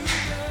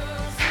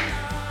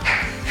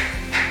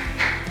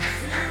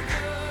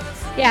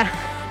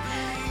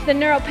 Yeah, the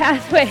neural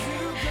pathway.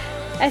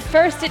 At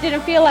first it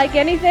didn't feel like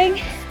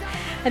anything,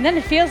 and then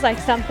it feels like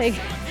something.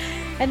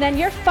 And then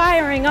you're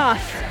firing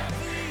off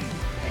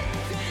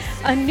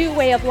a new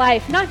way of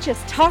life, not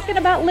just talking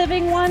about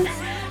living one,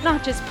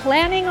 not just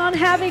planning on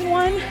having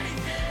one,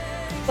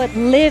 but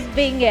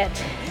living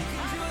it.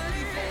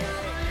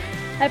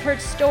 I've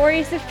heard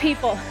stories of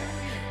people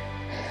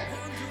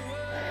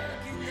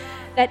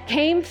that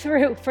came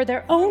through for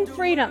their own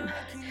freedom.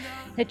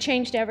 It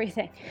changed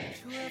everything.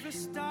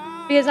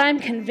 Because I'm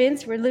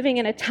convinced we're living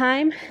in a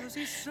time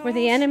where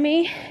the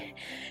enemy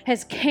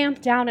has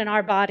camped down in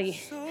our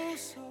body.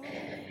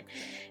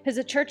 Because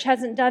the church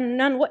hasn't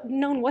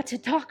known what to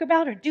talk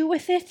about or do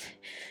with it.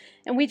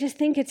 And we just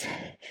think it's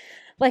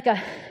like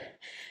a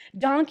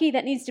donkey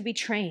that needs to be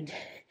trained.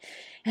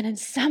 And in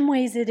some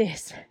ways it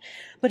is.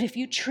 But if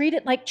you treat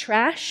it like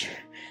trash,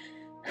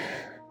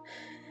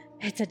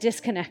 it's a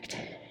disconnect.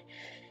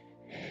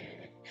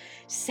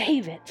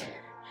 Save it.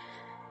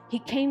 He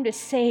came to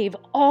save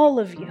all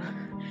of you.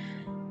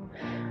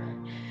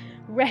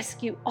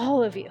 Rescue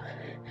all of you.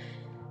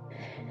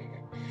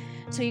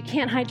 So you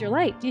can't hide your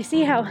light. Do you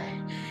see how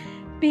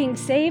being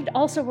saved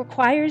also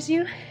requires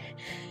you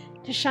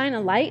to shine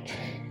a light?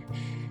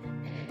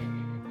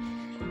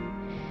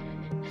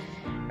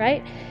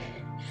 Right?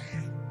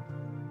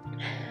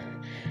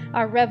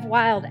 Our Rev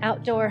Wild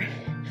outdoor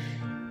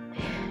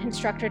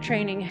instructor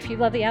training. If you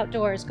love the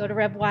outdoors, go to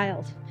Rev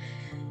Wild.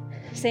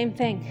 Same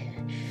thing.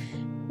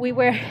 We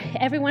wear,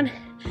 everyone,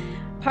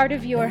 part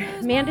of your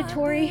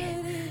mandatory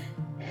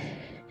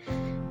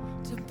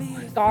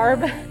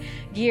garb,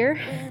 gear,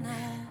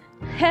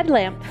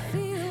 headlamp.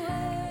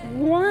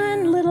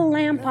 One little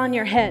lamp on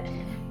your head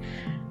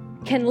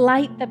can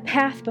light the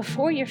path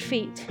before your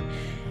feet,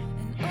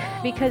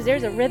 because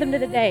there's a rhythm to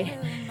the day.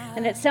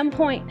 And at some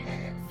point,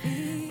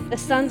 the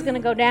sun's going to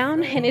go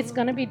down and it's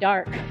going to be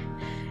dark.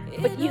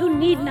 But you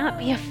need not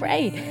be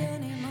afraid.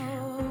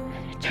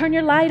 Turn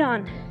your light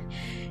on.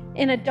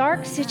 In a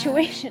dark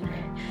situation,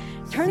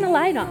 turn the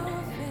light on.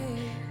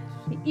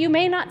 You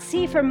may not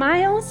see for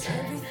miles,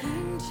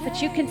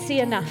 but you can see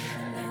enough.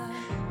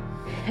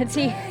 And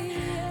see,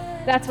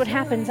 that's what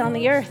happens on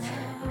the earth.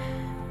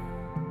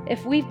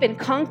 If we've been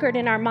conquered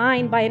in our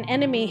mind by an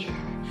enemy,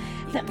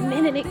 the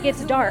minute it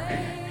gets dark,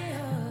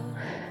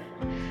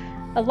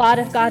 a lot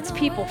of God's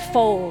people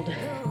fold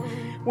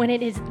when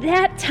it is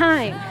that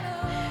time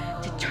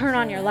to turn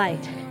on your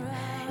light.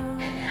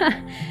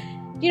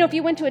 You know, if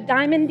you went to a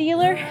diamond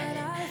dealer,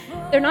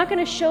 they're not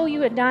going to show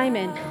you a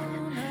diamond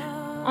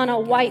on a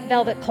white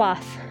velvet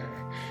cloth.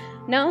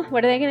 No?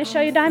 What are they going to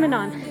show you a diamond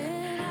on?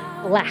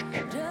 Black.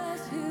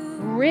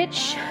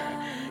 Rich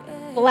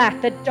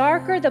black. The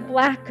darker the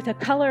black, the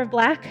color of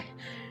black,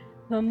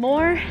 the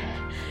more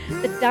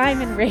the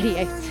diamond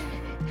radiates.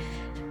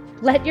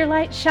 Let your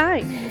light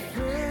shine.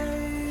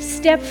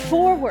 Step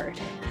forward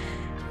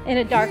in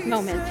a dark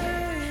moment.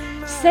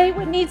 Say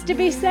what needs to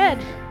be said.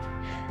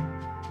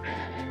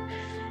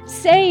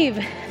 Save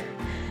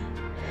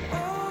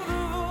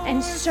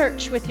and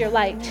search with your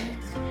light.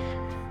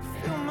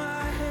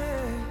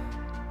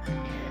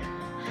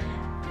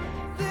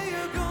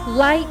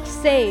 Light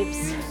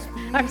saves.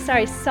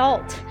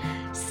 Salt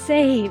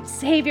saves.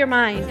 Save your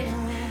mind.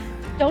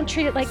 Don't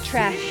treat it like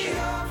trash.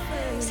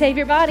 Save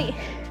your body.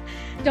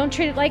 Don't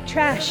treat it like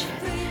trash.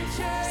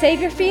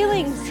 Save your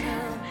feelings.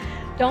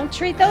 Don't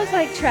treat those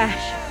like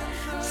trash.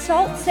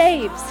 Salt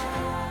saves.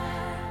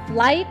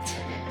 Light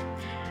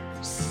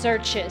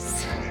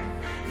searches.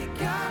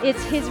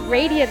 It's his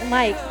radiant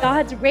light,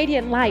 God's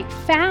radiant light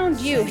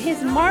found you,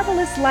 his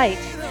marvelous light,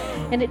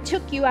 and it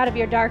took you out of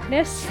your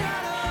darkness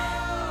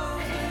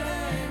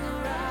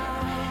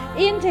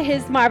into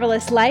his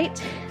marvelous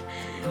light.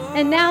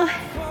 And now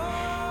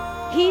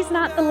he's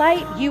not the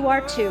light, you are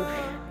too.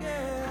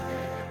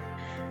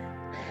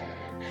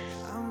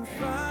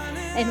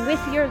 And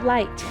with your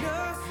light,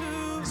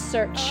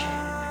 search.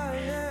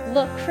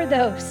 Look for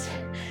those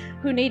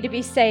who need to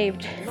be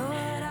saved.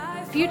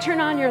 If you turn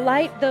on your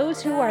light,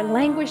 those who are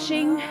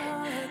languishing,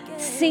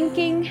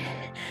 sinking,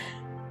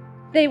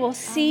 they will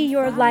see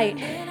your light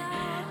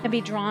and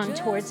be drawn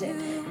towards it.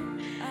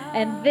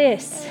 And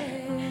this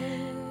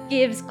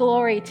gives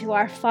glory to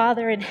our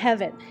Father in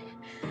heaven.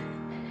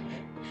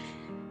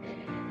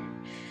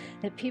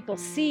 That people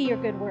see your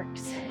good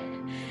works,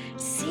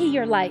 see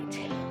your light.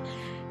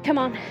 Come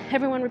on,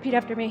 everyone repeat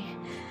after me.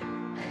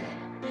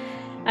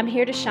 I'm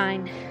here to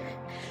shine.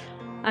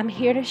 I'm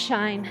here to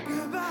shine.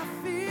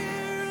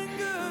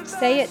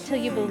 Say it till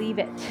you believe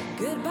it.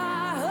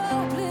 Goodbye,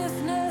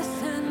 hopelessness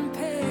and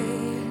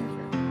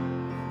pain.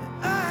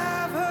 I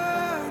have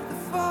heard the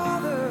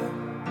Father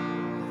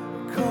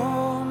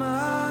call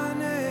my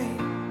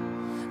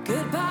name.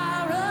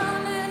 Goodbye,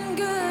 running.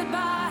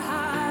 Goodbye,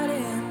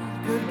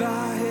 hiding.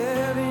 Goodbye,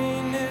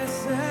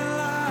 heaviness and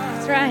light.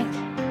 That's right.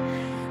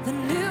 The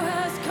new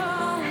has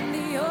come,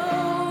 the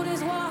old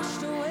is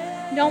washed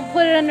away. Don't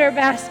put it under a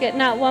basket,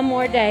 not one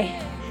more day.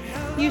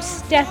 You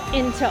step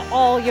into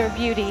all your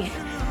beauty.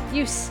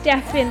 You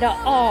step into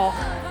all.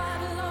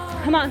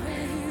 Come on.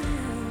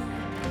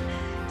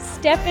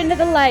 Step into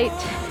the light.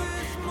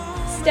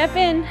 Step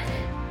in.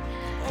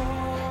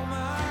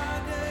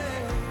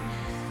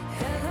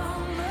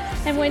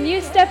 And when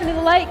you step into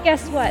the light,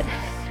 guess what?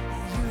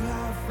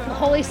 The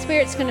Holy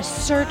Spirit's going to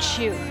search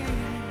you,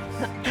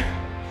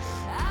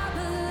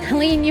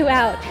 clean you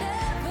out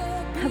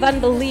of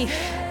unbelief,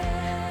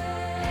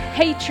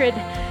 hatred,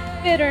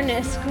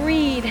 bitterness,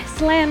 greed,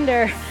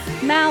 slander,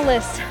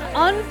 malice,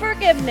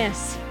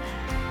 unforgiveness.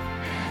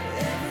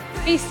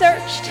 Be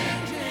searched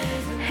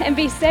and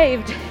be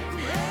saved.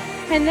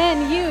 And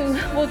then you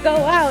will go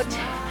out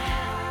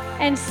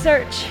and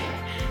search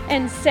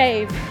and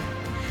save.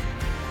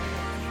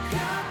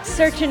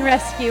 Search and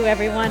rescue,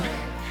 everyone.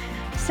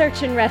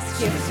 Search and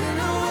rescue.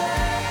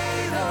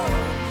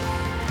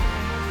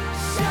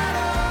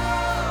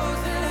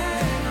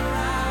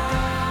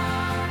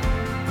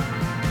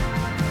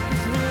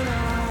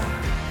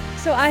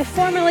 So I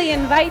formally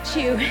invite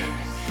you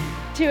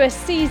to a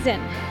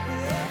season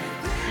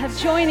of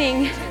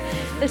joining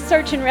the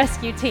search and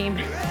rescue team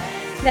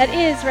that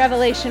is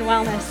Revelation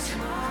Wellness.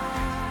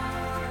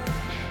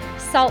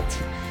 Salt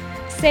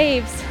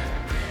saves,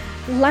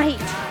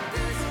 light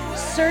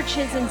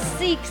searches and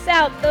seeks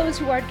out those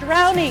who are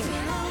drowning.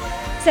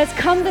 It says,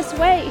 come this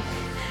way.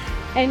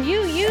 And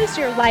you use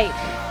your light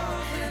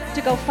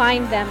to go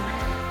find them.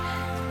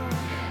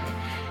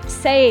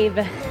 Save,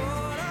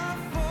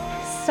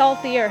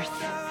 salt the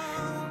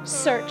earth,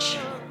 search,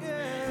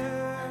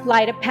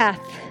 light a path.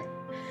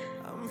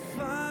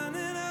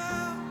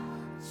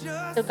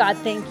 So God,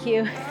 thank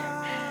you.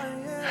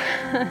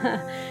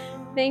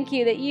 Thank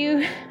you that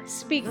you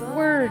speak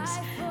words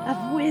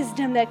of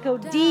wisdom that go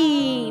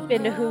deep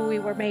into who we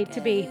were made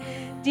to be.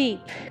 Deep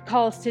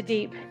calls to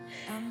deep.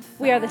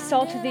 We are the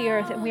salt of the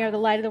earth and we are the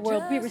light of the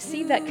world. We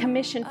receive that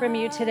commission from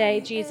you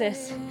today,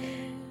 Jesus.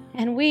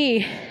 And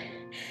we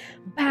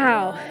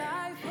bow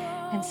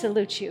and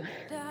salute you.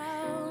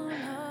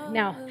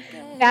 Now,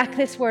 back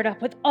this word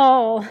up with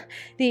all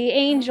the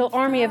angel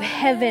army of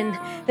heaven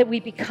that we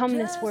become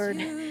this word.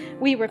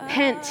 We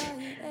repent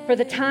for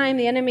the time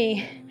the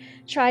enemy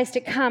tries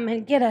to come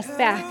and get us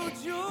back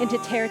into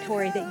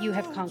territory that you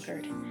have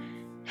conquered.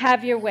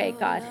 Have your way,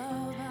 God.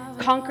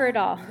 Conquer it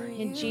all.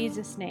 In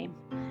Jesus' name,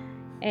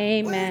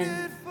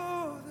 amen.